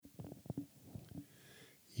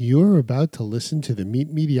You're about to listen to the Meet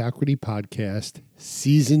Mediocrity Podcast,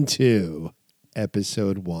 Season 2,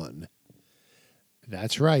 Episode 1.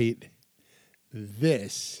 That's right.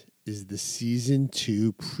 This is the Season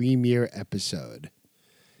 2 premiere episode.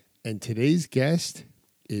 And today's guest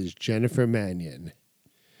is Jennifer Mannion.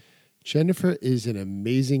 Jennifer is an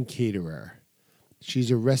amazing caterer. She's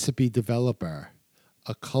a recipe developer,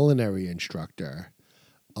 a culinary instructor,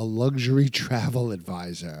 a luxury travel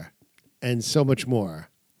advisor, and so much more.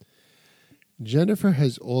 Jennifer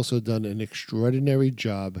has also done an extraordinary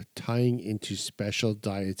job tying into special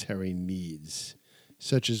dietary needs,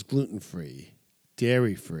 such as gluten-free,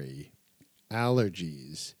 dairy-free,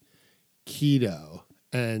 allergies, keto,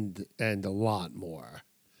 and a lot more.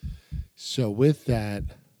 So with that,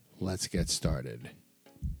 let's get started.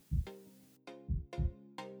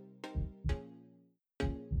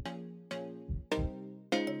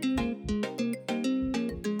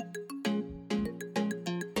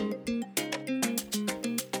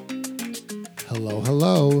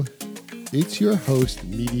 Hello. It's your host,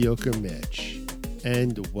 Mediocre Mitch,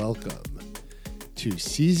 and welcome to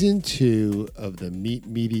Season 2 of the Meet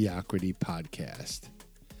Mediocrity Podcast.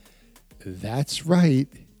 That's right.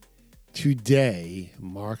 Today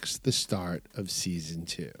marks the start of Season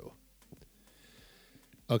 2.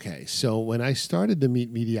 Okay, so when I started the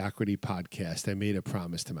Meet Mediocrity Podcast, I made a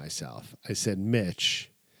promise to myself. I said, Mitch,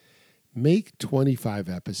 make 25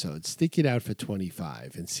 episodes, stick it out for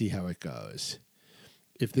 25 and see how it goes.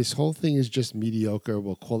 If this whole thing is just mediocre,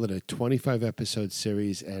 we'll call it a 25-episode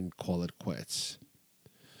series and call it quits.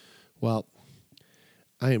 Well,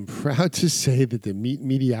 I am proud to say that the Meet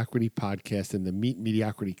Mediocrity Podcast and the Meet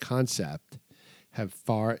Mediocrity concept have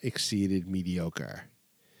far exceeded mediocre.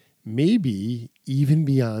 Maybe even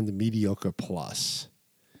beyond mediocre plus.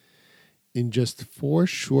 In just 4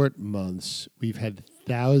 short months, we've had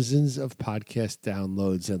thousands of podcast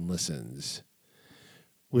downloads and listens.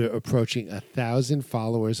 We're approaching 1,000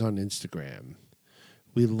 followers on Instagram.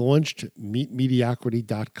 We launched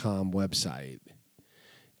meetmediocrity.com website.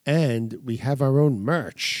 And we have our own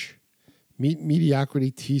merch. Meet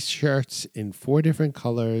Mediocrity t-shirts in 4 different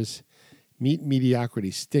colors, Meet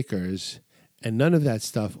Mediocrity stickers, and none of that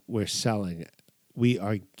stuff we're selling. We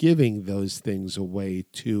are giving those things away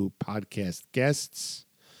to podcast guests,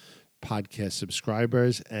 podcast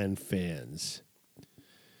subscribers, and fans.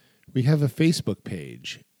 We have a Facebook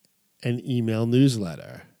page, an email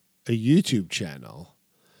newsletter, a YouTube channel,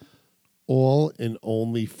 all in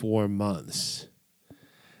only 4 months.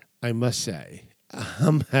 I must say,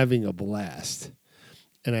 I'm having a blast,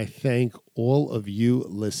 and I thank all of you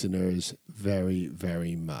listeners very,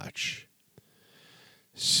 very much.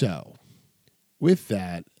 So, with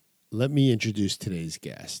that, let me introduce today's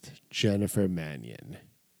guest, Jennifer Mannion.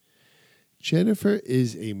 Jennifer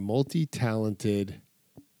is a multi-talented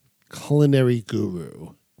culinary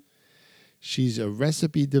guru. She's a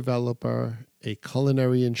recipe developer, a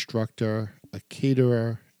culinary instructor, a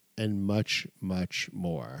caterer, and much, much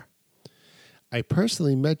more. I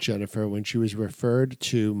personally met Jennifer when she was referred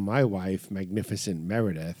to my wife, Magnificent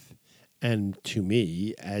Meredith, and to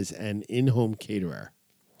me as an in-home caterer.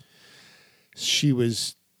 She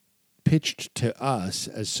was pitched to us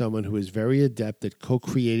as someone who is very adept at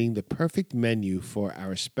co-creating the perfect menu for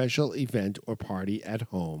our special event or party at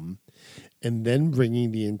home, and then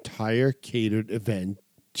bringing the entire catered event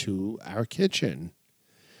to our kitchen.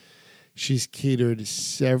 She's catered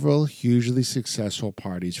several hugely successful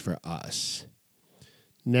parties for us.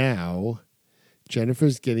 Now,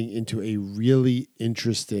 Jennifer's getting into a really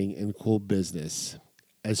interesting and cool business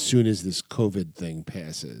as soon as this COVID thing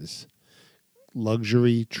passes.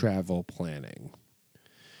 Luxury travel planning.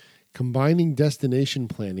 Combining destination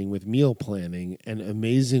planning with meal planning and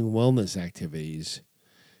amazing wellness activities,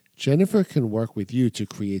 Jennifer can work with you to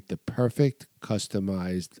create the perfect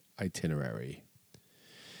customized itinerary.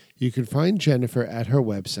 You can find Jennifer at her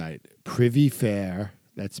website, PrivyFare,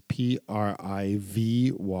 that's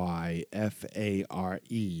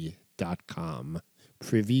PRIVYFARE.com,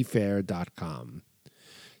 privyfare.com.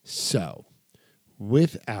 So,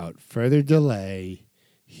 without further delay,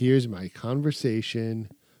 here's my conversation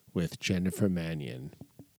with Jennifer Mannion.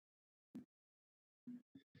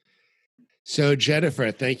 So,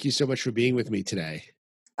 Jennifer, thank you so much for being with me today.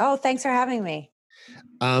 Oh, thanks for having me.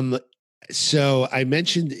 So I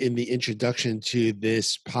mentioned in the introduction to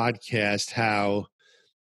this podcast how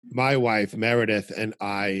my wife, Meredith, and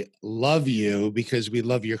I love you because we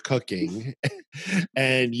love your cooking.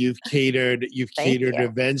 And you've catered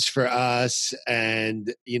events for us.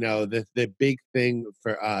 And, you know, the big thing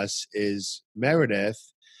for us is Meredith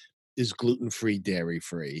is gluten-free,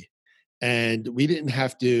 dairy-free. And we didn't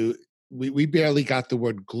have to we barely got the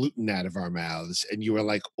word gluten out of our mouths, and you were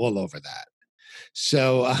like all over that.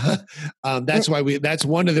 So that's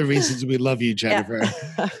one of the reasons we love you, Jennifer.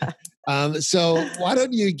 Yeah. So why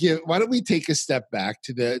don't we take a step back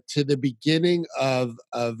to the beginning of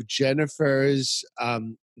Jennifer's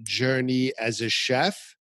journey as a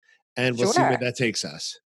chef, and we'll see where Sure. that takes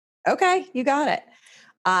us. Okay, you got it.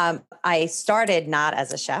 I started not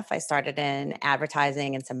as a chef. I started in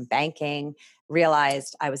advertising and some banking,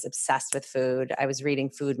 realized I was obsessed with food. I was reading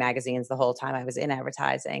food magazines the whole time I was in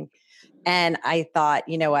advertising. And I thought,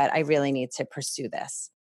 you know what, I really need to pursue this.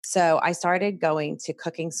 So I started going to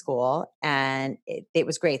cooking school, and it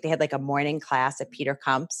was great. They had like a morning class at Peter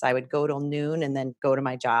Kump's. I would go till noon and then go to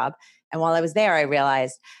my job. And while I was there, I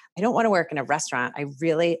realized I don't want to work in a restaurant. I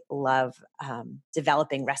really love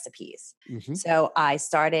developing recipes. Mm-hmm. So I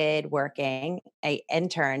started working. I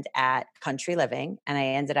interned at Country Living, and I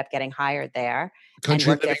ended up getting hired there.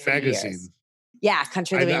 Country Living magazine. Yeah,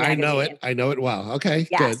 Country Living magazine. I know it well. Okay,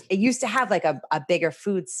 yes, good. It used to have like a bigger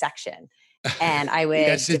food section, and I would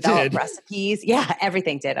yes, develop recipes. Yeah,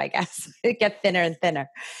 everything did, I guess. It get thinner and thinner.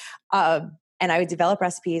 And I would develop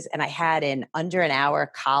recipes, and I had an under an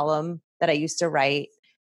hour column that I used to write,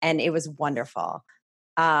 and it was wonderful.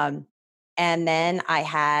 And then I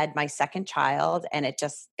had my second child, and it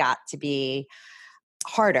just got to be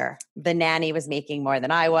harder. The nanny was making more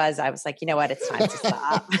than I was. I was like, you know what? It's time to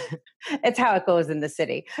stop. It's how it goes in the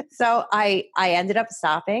city. So I ended up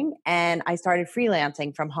stopping, and I started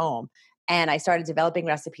freelancing from home. And I started developing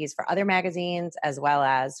recipes for other magazines as well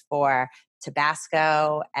as for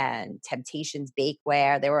Tabasco and Temptations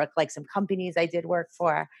Bakeware. There were like some companies I did work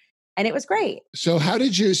for, and it was great. So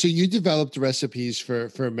so you developed recipes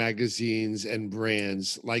for magazines and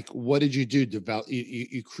brands. Like, what did you do?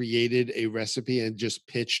 You created a recipe and just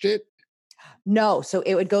pitched it? No, so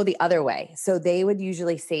it would go the other way. So they would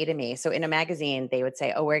usually say to me, so in a magazine, they would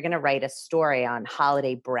say, oh, we're going to write a story on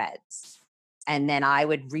holiday breads. And then I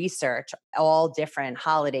would research all different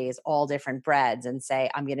holidays, all different breads, and say,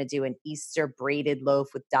 I'm going to do an Easter braided loaf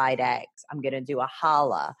with dyed eggs. I'm going to do a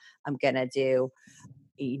challah. I'm going to do,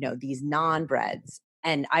 these non breads.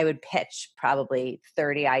 And I would pitch probably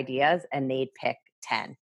 30 ideas, and they'd pick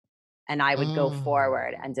 10. And I would go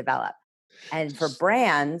forward and develop. And for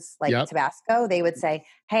brands like Tabasco, they would say,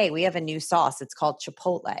 hey, we have a new sauce. It's called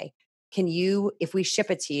Chipotle. If we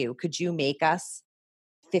ship it to you, could you make us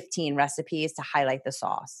 15 recipes to highlight the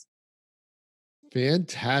sauce?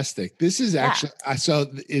 Fantastic. This is actually, so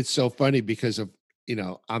it's so funny because of,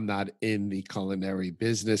 I'm not in the culinary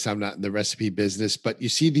business. I'm not in the recipe business, but you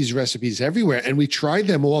see these recipes everywhere, and we tried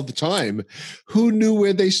them all the time. Who knew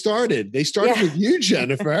where they started? They started with you,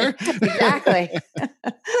 Jennifer. Exactly.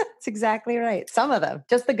 That's exactly right. Some of them,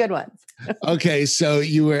 just the good ones. Okay. So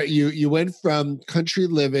you went from Country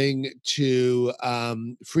Living to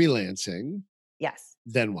freelancing. Yes.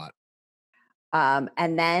 Then what?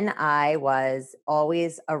 And then I was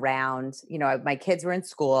always around, my kids were in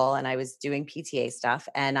school, and I was doing PTA stuff,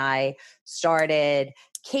 and I started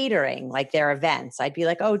catering like their events. I'd be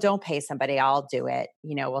like, oh, don't pay somebody, I'll do it.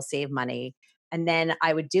 We'll save money. And then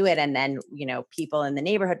I would do it. And then, people in the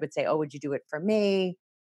neighborhood would say, oh, would you do it for me?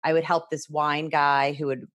 I would help this wine guy who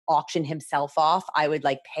would auction himself off. I would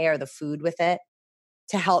like pair the food with it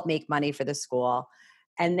to help make money for the school.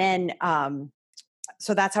 And then,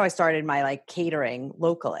 so that's how I started my like catering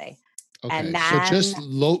locally. Okay. And then, so just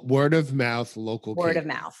word of mouth, local word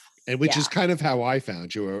catering. of mouth. And which is kind of how I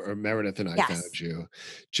found you, or Meredith and I found you.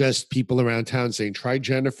 Just people around town saying, try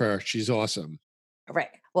Jennifer. She's awesome. Right.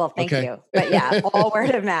 Well, thank you. But yeah, all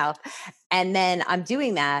word of mouth. And then I'm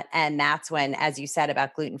doing that. And that's when, as you said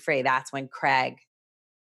about gluten-free, that's when Craig,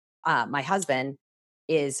 my husband,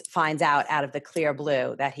 finds out of the clear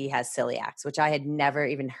blue that he has celiacs, which I had never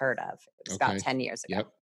even heard of. It was about 10 years ago. Yep.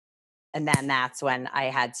 And then that's when I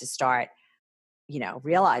had to start,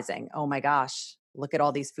 realizing, oh my gosh, look at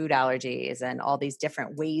all these food allergies and all these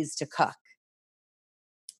different ways to cook.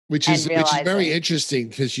 Which is very interesting,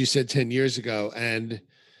 because you said 10 years ago, and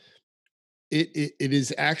it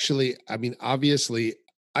is actually, I mean, obviously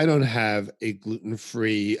I don't have a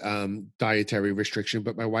gluten-free dietary restriction,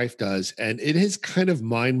 but my wife does. And it is kind of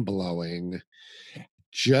mind-blowing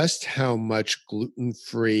just how much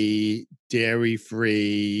gluten-free,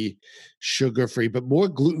 dairy-free, sugar-free, but more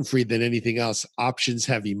gluten-free than anything else, options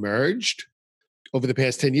have emerged over the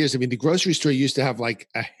past 10 years. I mean, the grocery store used to have like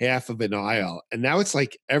a half of an aisle, and now it's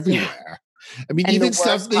like everywhere. I mean, even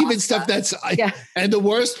stuff that's, and the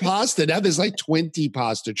worst pasta. Now there's like 20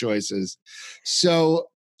 pasta choices. So,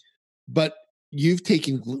 but you've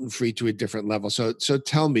taken gluten-free to a different level. So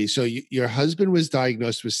tell me, your husband was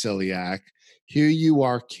diagnosed with celiac. here you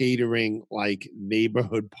are catering like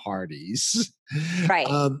neighborhood parties. Right.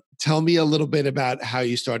 Tell me a little bit about how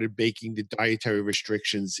you started baking the dietary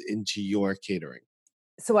restrictions into your catering.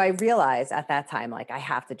 So I realized at that time, like, I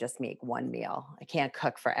have to just make one meal. I can't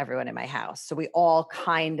cook for everyone in my house. So we all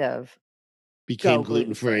kind of Became go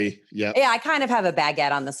gluten gluten free. free. Yep. Yeah, I kind of have a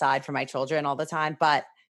baguette on the side for my children all the time, but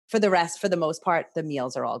for the rest, for the most part, the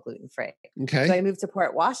meals are all gluten free. So I Okay. moved to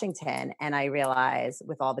Port Washington and I realized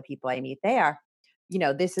with all the people I meet there,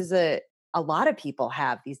 this is a lot of people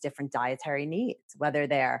have these different dietary needs, whether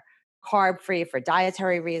they're carb free for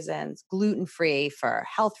dietary reasons, gluten free for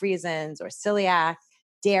health reasons, or celiac,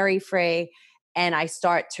 dairy free. And I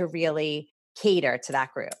start to really cater to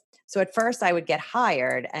that group. So at first I would get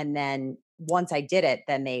hired, and then once I did it,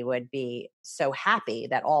 then they would be so happy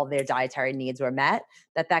that all their dietary needs were met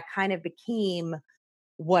that that kind of became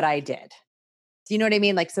what I did. Do you know what I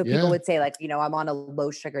mean? Like, so people Yeah. would say, like, I'm on a low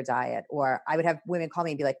sugar diet, or I would have women call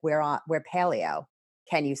me and be like, we're paleo.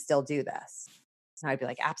 Can you still do this? And I'd be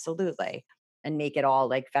like, absolutely. And make it all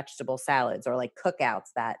like vegetable salads or like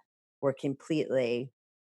cookouts that were completely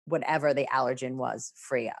whatever the allergen was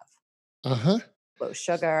free of. Uh-huh. Low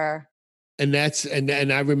sugar. And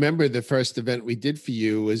and I remember the first event we did for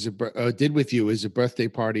you was did with you was a birthday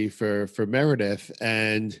party for Meredith,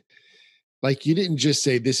 and like you didn't just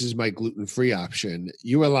say this is my gluten free option.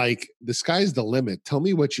 You were like, the sky's the limit. Tell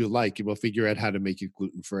me what you like, and we'll figure out how to make it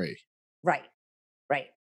gluten free. Right. Right.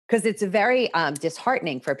 Because it's very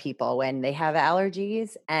disheartening for people when they have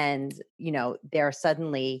allergies and, they're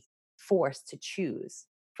suddenly forced to choose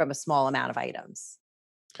from a small amount of items.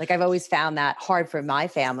 Like, I've always found that hard for my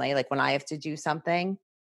family. Like, when I have to do something,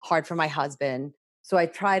 hard for my husband. So I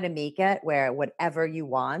try to make it where whatever you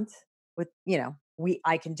want with,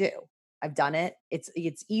 I can do. I've done it. It's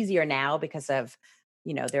easier now because of,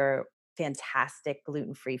 there are fantastic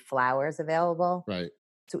gluten-free flours available. Right.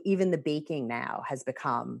 So even the baking now has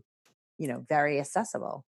become, very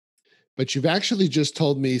accessible. But you've actually just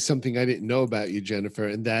told me something I didn't know about you, Jennifer,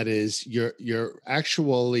 and that is your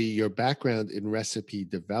background in recipe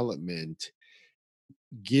development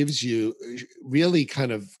gives you really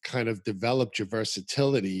kind of developed your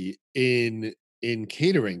versatility in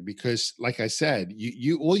catering, because like I said,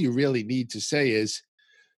 you all you really need to say is,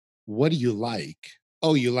 what do you like?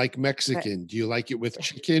 Oh, you like Right. Mexican. Do you like it with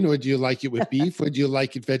chicken, or do you like it with beef, or do you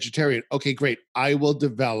like it vegetarian? Okay, great. I will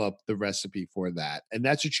develop the recipe for that. And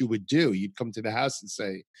that's what you would do. You'd come to the house and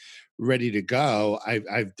say, ready to go.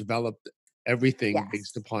 I've developed everything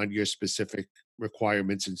based Yes. upon your specific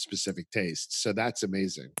requirements and specific tastes. So that's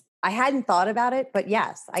amazing. I hadn't thought about it, but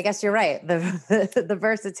yes, I guess you're right. The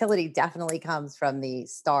versatility definitely comes from the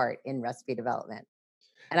start in recipe development.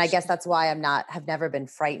 And I guess that's why have never been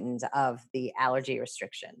frightened of the allergy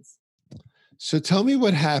restrictions. So tell me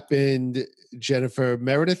what happened, Jennifer.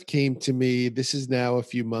 Meredith came to me. This is now a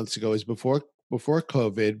few months ago. It was before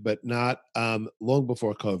COVID, but not long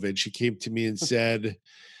before COVID. She came to me and said,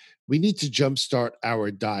 "We need to jumpstart our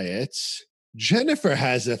diets. Jennifer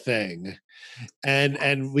has a thing." And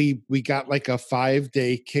Yes. we got like a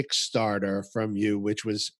 5-day Kickstarter from you, which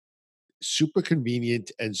was super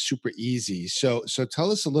convenient and super easy. So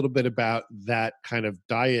tell us a little bit about that kind of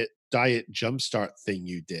diet jumpstart thing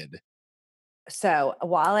you did. So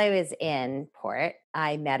while I was in Port,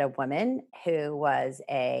 I met a woman who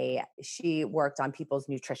she worked on people's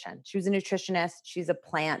nutrition. She was a nutritionist. She's a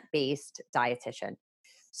plant-based dietitian.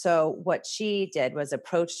 So what she did was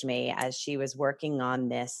approached me as she was working on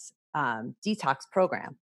this detox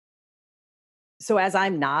program. So as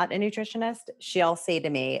I'm not a nutritionist, she'll say to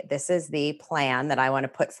me, "This is the plan that I want to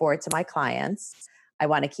put forward to my clients. I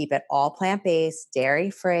want to keep it all plant-based,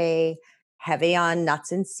 dairy-free, heavy on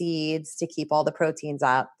nuts and seeds to keep all the proteins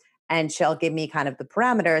up." And she'll give me kind of the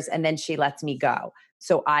parameters, and then she lets me go.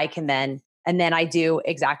 So I can then I do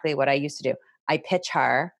exactly what I used to do. I pitch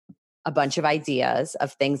her a bunch of ideas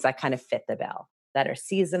of things that kind of fit the bill, that are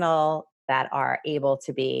seasonal, that are able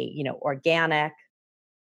to be, organic,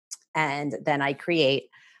 and then I create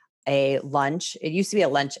a lunch. It used to be a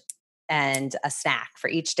lunch and a snack for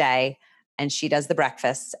each day. And she does the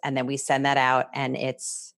breakfast. And then we send that out. And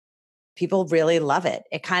people really love it.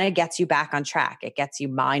 It kind of gets you back on track. It gets you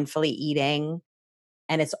mindfully eating.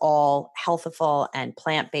 And it's all healthful and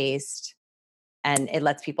plant based. And it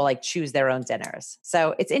lets people like choose their own dinners.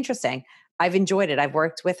 So it's interesting. I've enjoyed it. I've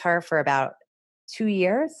worked with her for about 2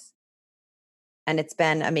 years and it's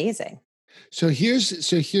been amazing. So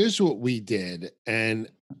here's what we did, and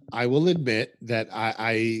I will admit that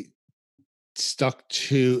I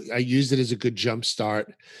used it as a good jump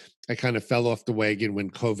start. I kind of fell off the wagon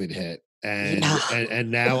when COVID hit. And, Yeah.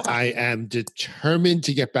 and now I am determined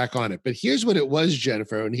to get back on it. But here's what it was,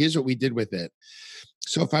 Jennifer, and here's what we did with it.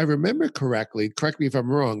 So if I remember correctly, correct me if I'm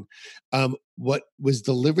wrong, what was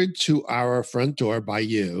delivered to our front door by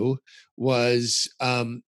you was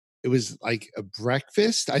it was like a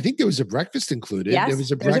breakfast. I think there was a breakfast included. There Yes,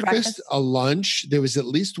 was a there's a breakfast, breakfast. a lunch. There was at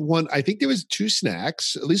least one. I think there was two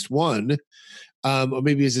snacks, at least one, or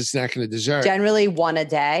maybe it was a snack and a dessert. Generally one a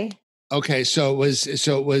day. Okay, so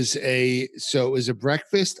it was a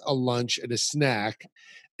breakfast, a lunch, and a snack.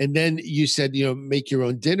 And then you said, make your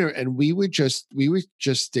own dinner. And we would just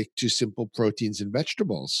stick to simple proteins and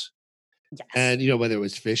vegetables. Yes. And whether it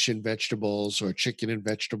was fish and vegetables or chicken and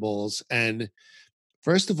vegetables. And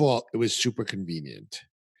first of all, it was super convenient.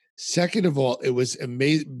 Second of all, it was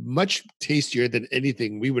much tastier than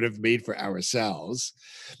anything we would have made for ourselves.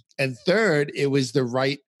 And third, it was the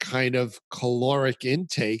right kind of caloric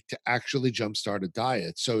intake to actually jumpstart a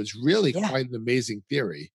diet. So it's really Yeah. quite an amazing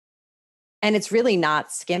theory. And it's really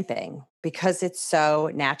not skimping because it's so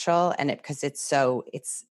natural and because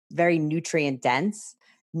it's very nutrient dense.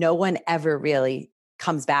 No one ever really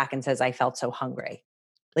comes back and says, I felt so hungry.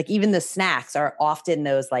 Like even the snacks are often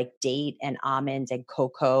those like date and almond and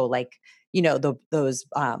cocoa, like, those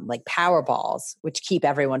like power balls, which keep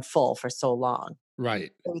everyone full for so long. Right.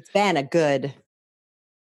 So it's been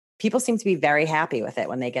people seem to be very happy with it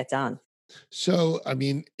when they get done. So, I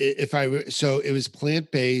mean, so it was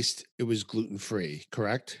plant based, it was gluten free,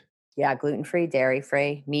 correct? Yeah, gluten free, dairy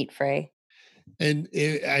free, meat free. And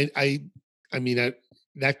I mean,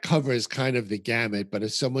 that covers kind of the gamut. But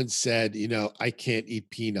if someone said, I can't eat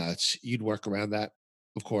peanuts, you'd work around that,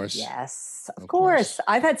 of course, Yes, of of course. course.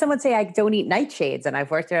 I've had someone say I don't eat nightshades, and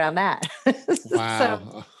I've worked around that. So,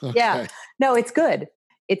 Wow. yeah, Okay. no, it's good.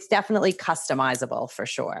 It's definitely customizable for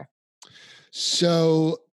sure.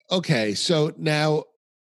 So, okay. So now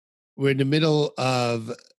we're in the middle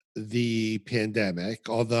of the pandemic,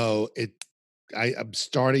 although I'm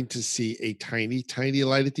starting to see a tiny, tiny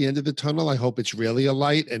light at the end of the tunnel. I hope it's really a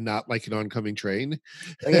light and not like an oncoming train.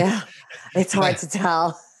 Yeah, it's hard to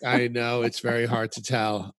tell. I know it's very hard to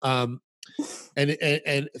tell. And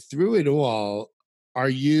through it all, are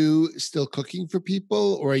you still cooking for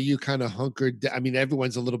people, or are you kind of I mean,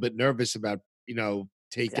 everyone's a little bit nervous about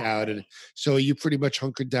takeout, and Exactly. so are you pretty much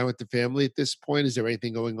hunkered down with the family at this point? Is there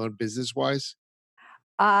anything going on business wise?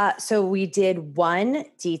 So we did one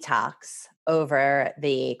detox over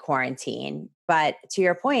the quarantine, but to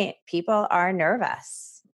your point, people are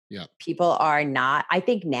nervous. Yeah. People are not. I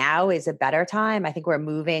think now is a better time. I think we're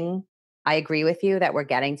moving. I agree with you that we're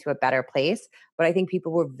getting to a better place, but I think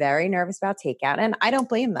people were very nervous about takeout, and I don't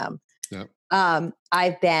blame them. Yeah.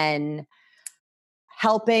 I've been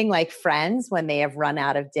helping like friends when they have run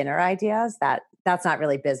out of dinner ideas. That's not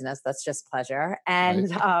really business. That's just pleasure. Right.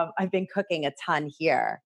 And I've been cooking a ton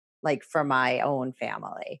here, like for my own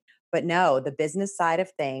family. But no, the business side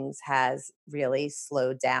of things has really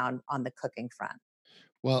slowed down on the cooking front.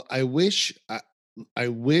 Well, I wish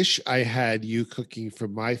I had you cooking for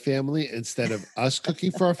my family instead of us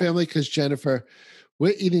cooking for our family, because Jennifer,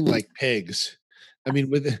 we're eating like pigs. I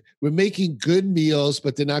mean, we're making good meals,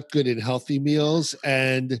 but they're not good and healthy meals.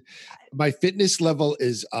 And my fitness level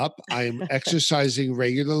is up. I'm exercising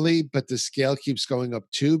regularly, but the scale keeps going up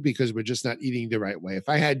too because we're just not eating the right way. If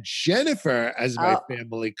I had Jennifer as my Oh,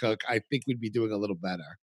 family cook, I think we'd be doing a little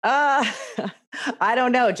better. uh, I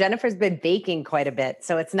don't know. Jennifer's been baking quite a bit,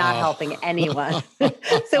 so it's not helping anyone.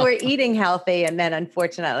 So we're eating healthy, and then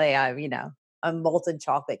unfortunately, I'm molten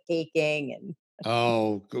chocolate caking and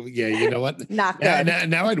Oh, yeah, you know what? not Now good.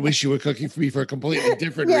 now I'd wish you were cooking for me for a completely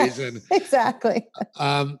different Yeah, reason. exactly.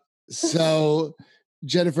 Um, so,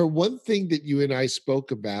 Jennifer, one thing that you and I spoke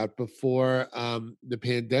about before the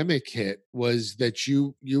pandemic hit was that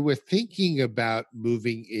you were thinking about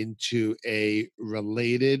moving into a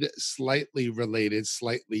related, slightly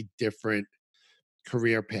different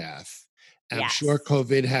career path. I'm sure Yes.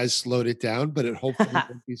 COVID has slowed it down, but it hopefully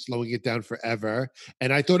won't be slowing it down forever.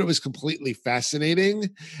 And I thought it was completely fascinating,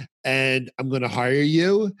 and I'm going to hire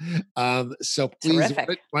you. So please,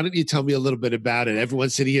 Terrific. why don't you tell me a little bit about it?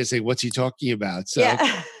 Everyone's sitting here saying, "What's he talking about?" So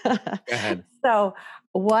Yeah. go ahead. So,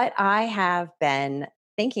 what I have been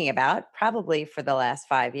thinking about probably for the last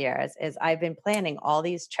 5 years is I've been planning all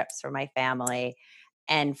these trips for my family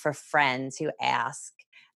and for friends who ask.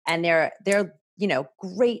 And they're,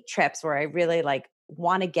 great trips where I really like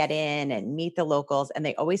want to get in and meet the locals and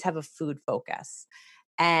they always have a food focus.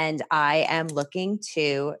 And I am looking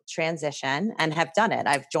to transition and have done it.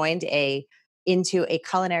 I've joined a into a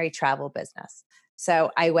culinary travel business. So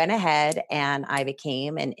I went ahead and I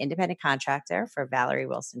became an independent contractor for Valerie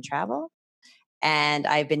Wilson Travel. And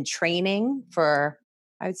I've been training for,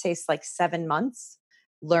 I would say it's like 7 months,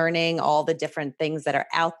 learning all the different things that are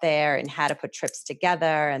out there and how to put trips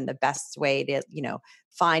together and the best way to,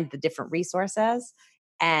 find the different resources.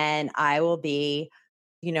 And I will be,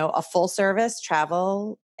 a full service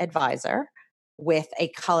travel advisor with a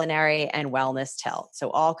culinary and wellness tilt. So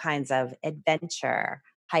all kinds of adventure,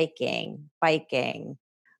 hiking, biking,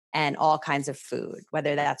 and all kinds of food,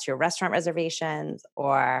 whether that's your restaurant reservations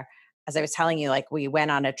or, as I was telling you, like we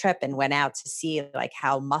went on a trip and went out to see like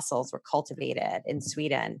how mussels were cultivated in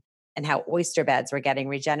Sweden and how oyster beds were getting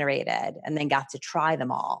regenerated, and then got to try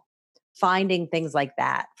them all. Finding things like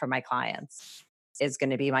that for my clients is going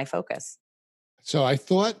to be my focus. So I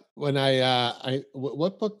thought when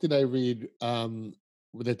what book did I read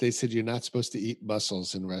that they said you're not supposed to eat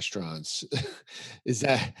mussels in restaurants? is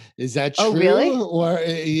that Oh, really? true? Or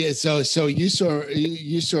yeah, so you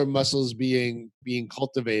saw mussels being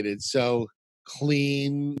cultivated, so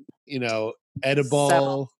clean, So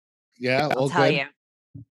edible, yeah, I'll all tell good.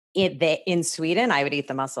 you, in Sweden, I would eat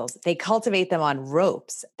the mussels. They cultivate them on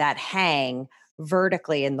ropes that hang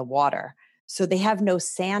vertically in the water. So they have no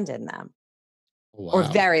sand in them, or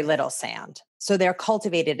Wow. very little sand. So they're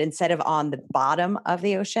cultivated instead of on the bottom of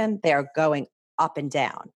the ocean, they are going up and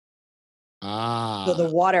down. So the Ah,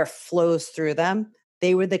 water flows through them.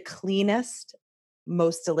 They were the cleanest,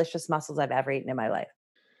 most delicious mussels I've ever eaten in my life.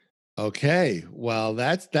 okay. Well,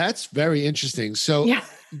 that's very interesting. So, Yeah.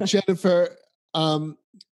 Jennifer, um,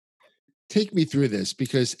 take me through this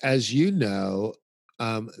because, as you know,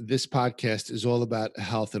 this podcast is all about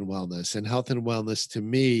health and wellness. And health and wellness to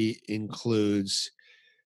me includes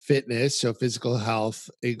fitness. So, physical health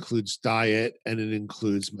includes diet and it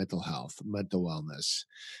includes mental health, mental wellness.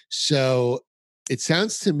 So, it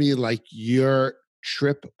sounds to me like your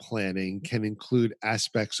trip planning can include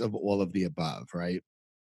aspects of all of the above, right?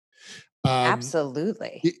 Um,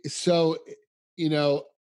 Absolutely. so, you know,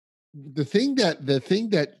 the thing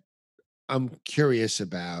that I'm curious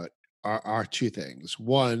about are two things.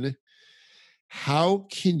 One, how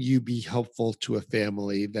can you be helpful to a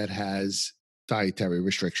family that has dietary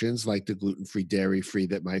restrictions like the gluten-free, dairy-free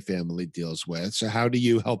that my family deals with? So how do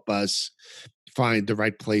you help us find the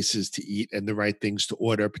right places to eat and the right things to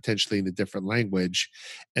order, potentially in a different language?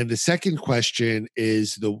 And the second question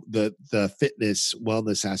is the fitness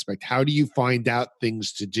wellness aspect. How do you find out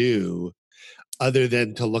things to do other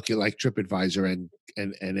than to look at like TripAdvisor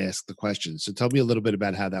and ask the questions? So tell me a little bit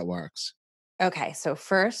about how that works. Okay, so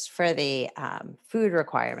first for the food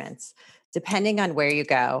requirements, depending on where you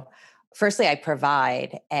go, firstly, I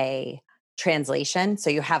provide a translation. So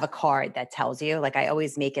you have a card that tells you, like I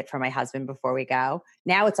always make it for my husband before we go.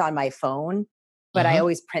 Now it's on my phone, but I Uh-huh.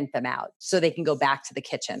 always print them out so they can go back to the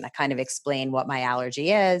kitchen. I kind of explain what my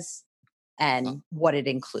allergy is Uh, and what it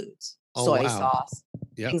includes, oh soy wow. sauce,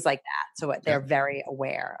 Yep. things like that. So they're Yep. very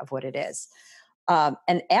aware of what it is.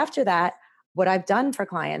 And after that, what I've done for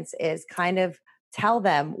clients is kind of tell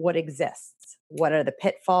them what exists. What are the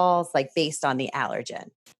pitfalls, like based on the allergen?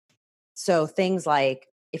 So things like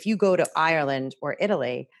if you go to Ireland or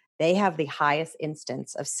Italy, they have the highest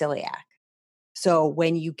instance of celiac. So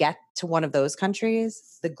when you get to one of those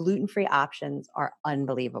countries, the gluten free options are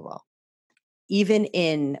unbelievable. Even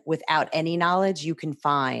in without any knowledge, you can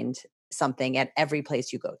find something at every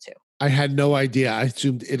place you go to. I had no idea. I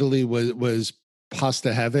assumed Italy was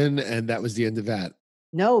pasta heaven and that was the end of that.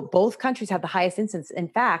 No, both countries have the highest incidence. In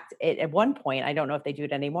fact, at one point, I don't know if they do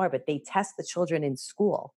it anymore, but they test the children in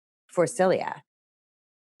school for celiac,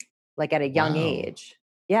 like at a young Wow. age.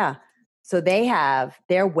 Yeah. So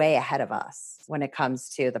they're way ahead of us when it comes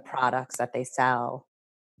to the products that they sell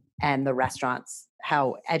and the restaurants,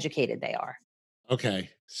 how educated they are. Okay.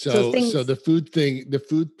 So So things, the food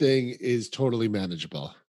thing is totally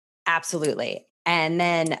manageable. absolutely. And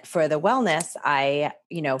then for the wellness,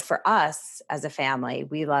 for us as a family,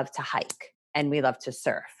 we love to hike and we love to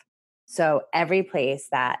surf. So every place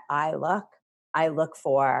that I look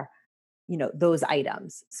for, those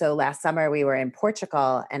items. So last summer we were in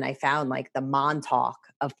Portugal and I found like the Montauk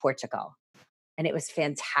of Portugal and it was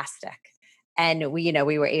fantastic. And we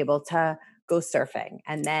were able to go surfing.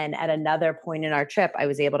 And then at another point in our trip, I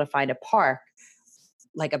was able to find a park,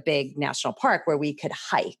 like a big national park where we could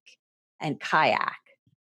hike and kayak.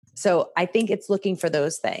 So I think it's looking for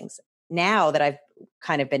those things. Now that I've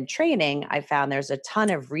kind of been training, I found there's a ton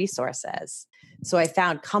of resources. So I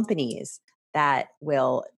found companies that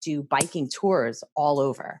will do biking tours all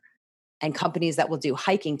over and companies that will do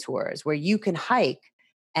hiking tours where you can hike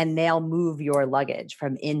and they'll move your luggage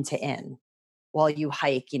from in to in while you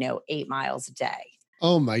hike, 8 miles a day.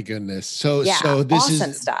 Oh my goodness. So Yeah, this awesome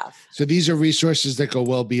is stuff. so these are resources that go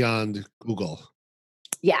well beyond Google.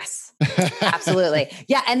 Yes, absolutely.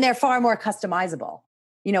 Yeah, and they're far more customizable.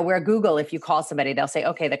 Where Google, if you call somebody, they'll say,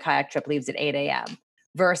 okay, the kayak trip leaves at 8 a.m.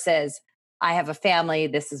 versus I have a family,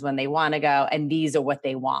 this is when they want to go, and these are what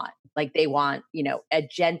they want. Like they want, a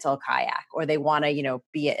gentle kayak, or they want to,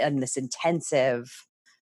 be in this intensive,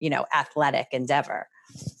 athletic endeavor.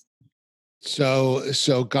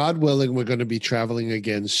 So God willing, we're going to be traveling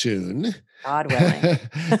again soon. God willing.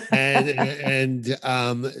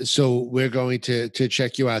 So we're going to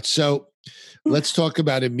check you out. So let's talk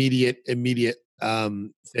about immediate things.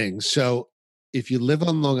 So if you live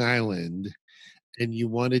on Long Island and you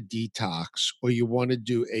want to detox, or you want to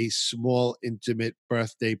do a small intimate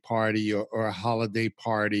birthday party or a holiday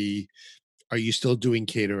party, are you still doing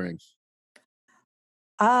catering?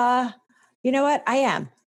 You know what? I am.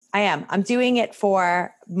 I'm doing it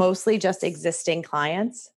for mostly just existing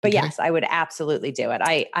clients. But Okay. yes, I would absolutely do it.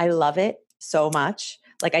 I love it so much.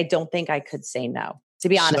 Like I don't think I could say no, to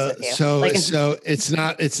be honest with you. So Like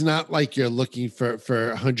it's not like you're looking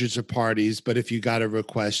for hundreds of parties, but if you got a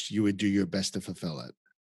request, you would do your best to fulfill it.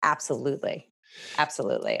 absolutely.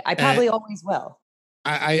 Absolutely. I And probably always will.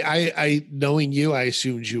 I knowing you, I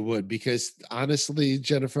assumed you would, because honestly,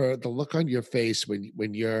 Jennifer, the look on your face when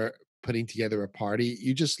you're putting together a party,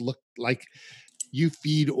 you just look like you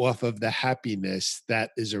feed off of the happiness that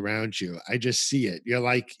is around you. I just see it. You're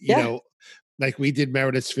like, Yeah. like we did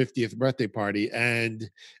Meredith's 50th birthday party, and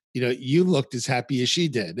you looked as happy as she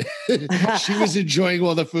did. She was enjoying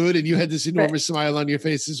all the food, and you had this But enormous smile on your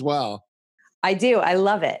face as well. I do. I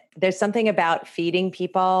love it. There's something about feeding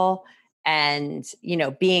people and,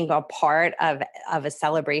 being a part of a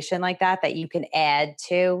celebration like that you can add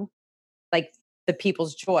to like the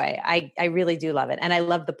people's joy. I really do love it. And I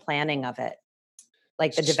love the planning of it,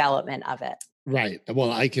 like the development of it. Right.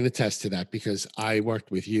 Well, I can attest to that because I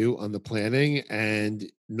worked with you on the planning, and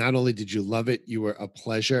not only did you love it, you were a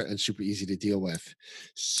pleasure and super easy to deal with.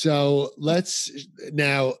 So let's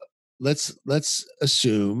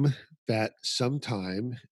assume that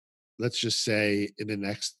sometime, let's just say in the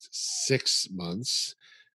next 6 months,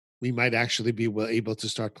 we might actually be able to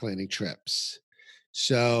start planning trips.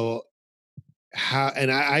 So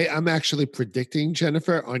I'm actually predicting,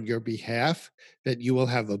 Jennifer, on your behalf, that you will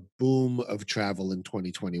have a boom of travel in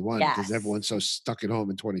 2021 because Yes. everyone's so stuck at home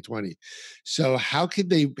in 2020. So how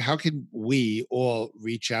can we all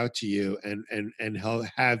reach out to you and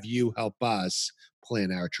have you help us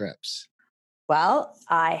plan our trips? Well,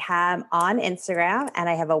 I have on Instagram and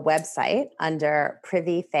I have a website under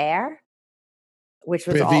Privy Fair, which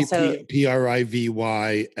was Privy, also Privy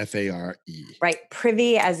Fare. right.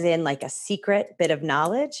 Privy as in like a secret bit of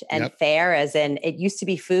knowledge, and Yep. fair as in it used to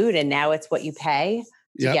be food and now it's what you pay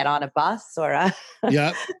to Yep. get on a bus or a.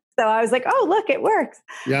 Yep. So I was like, oh, look, it works.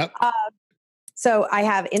 Yep. So I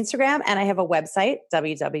have Instagram and I have a website,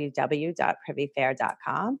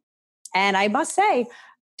 www.privyfair.com. And I must say,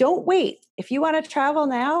 don't wait. If you want to travel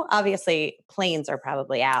now, obviously planes are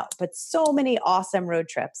probably out, but so many awesome road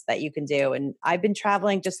trips that you can do. And I've been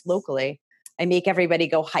traveling just locally. I make everybody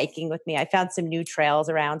go hiking with me. I found some new trails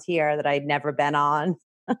around here that I'd never been on.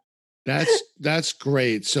 That's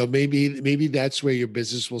great. So maybe that's where your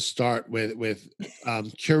business will start with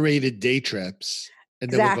curated day trips, and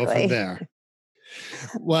then we'll go from Exactly. there.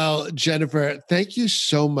 Well, Jennifer, thank you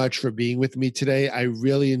so much for being with me today. I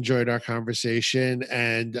really enjoyed our conversation,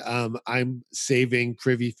 and I'm saving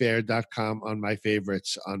privyfair.com on my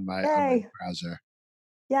favorites on my Yay. browser.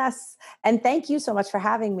 Yes. And thank you so much for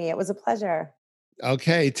having me. It was a pleasure.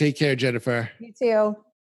 Okay, take care, Jennifer. You too.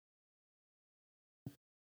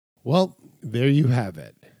 Well, there you have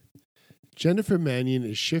it. Jennifer Manion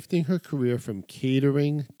is shifting her career from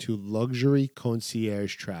catering to luxury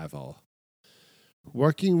concierge travel.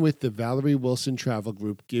 Working with the Valerie Wilson Travel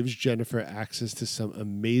Group gives Jennifer access to some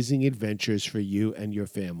amazing adventures for you and your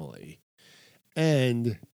family.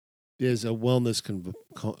 And there's a wellness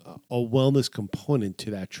component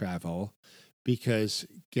to that travel, because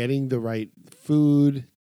getting the right food,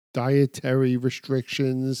 dietary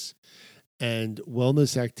restrictions, and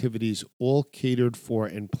wellness activities all catered for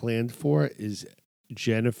and planned for is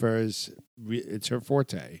it's her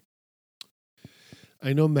forte.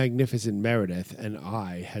 I know Magnificent Meredith and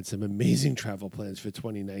I had some amazing travel plans for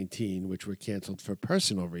 2019, which were canceled for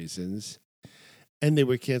personal reasons, and they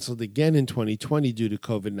were canceled again in 2020 due to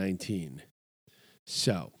COVID-19.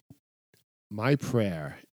 So, my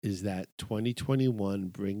prayer is that 2021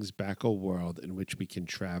 brings back a world in which we can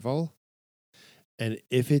travel. And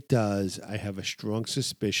if it does, I have a strong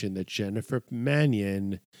suspicion that Jennifer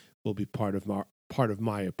Manion will be part of our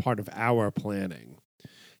planning.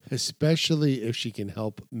 especially if she can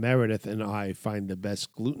help Meredith and I find the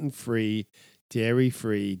best gluten-free,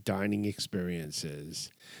 dairy-free dining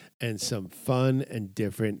experiences and some fun and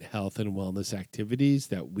different health and wellness activities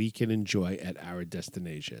that we can enjoy at our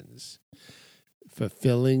destinations,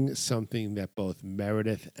 fulfilling something that both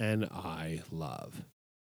Meredith and I love.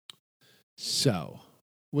 So,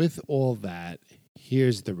 with all that,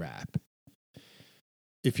 here's the wrap.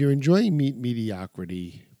 If you're enjoying Meet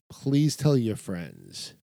Mediocrity, please tell your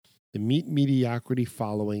friends. The Meet Mediocrity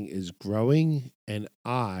following is growing, and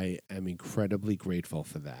I am incredibly grateful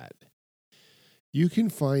for that. You can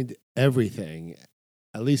find everything,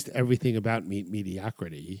 at least everything about Meet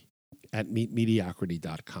Mediocrity, at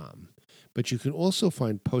meetmediocrity.com. But you can also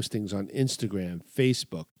find postings on Instagram,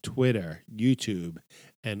 Facebook, Twitter, YouTube,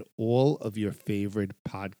 and all of your favorite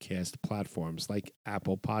podcast platforms like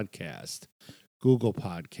Apple Podcast, Google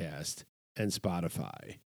Podcast, and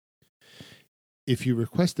Spotify. If you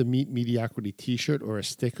request a Meet Mediocrity t-shirt or a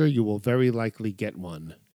sticker, you will very likely get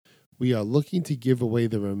one. We are looking to give away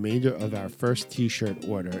the remainder of our first t-shirt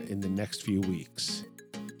order in the next few weeks.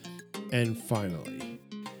 And finally,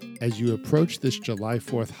 as you approach this July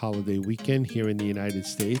 4th holiday weekend here in the United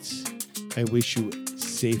States, I wish you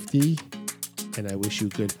safety and I wish you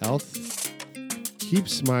good health. Keep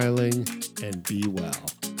smiling and be well.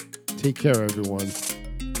 Take care, everyone.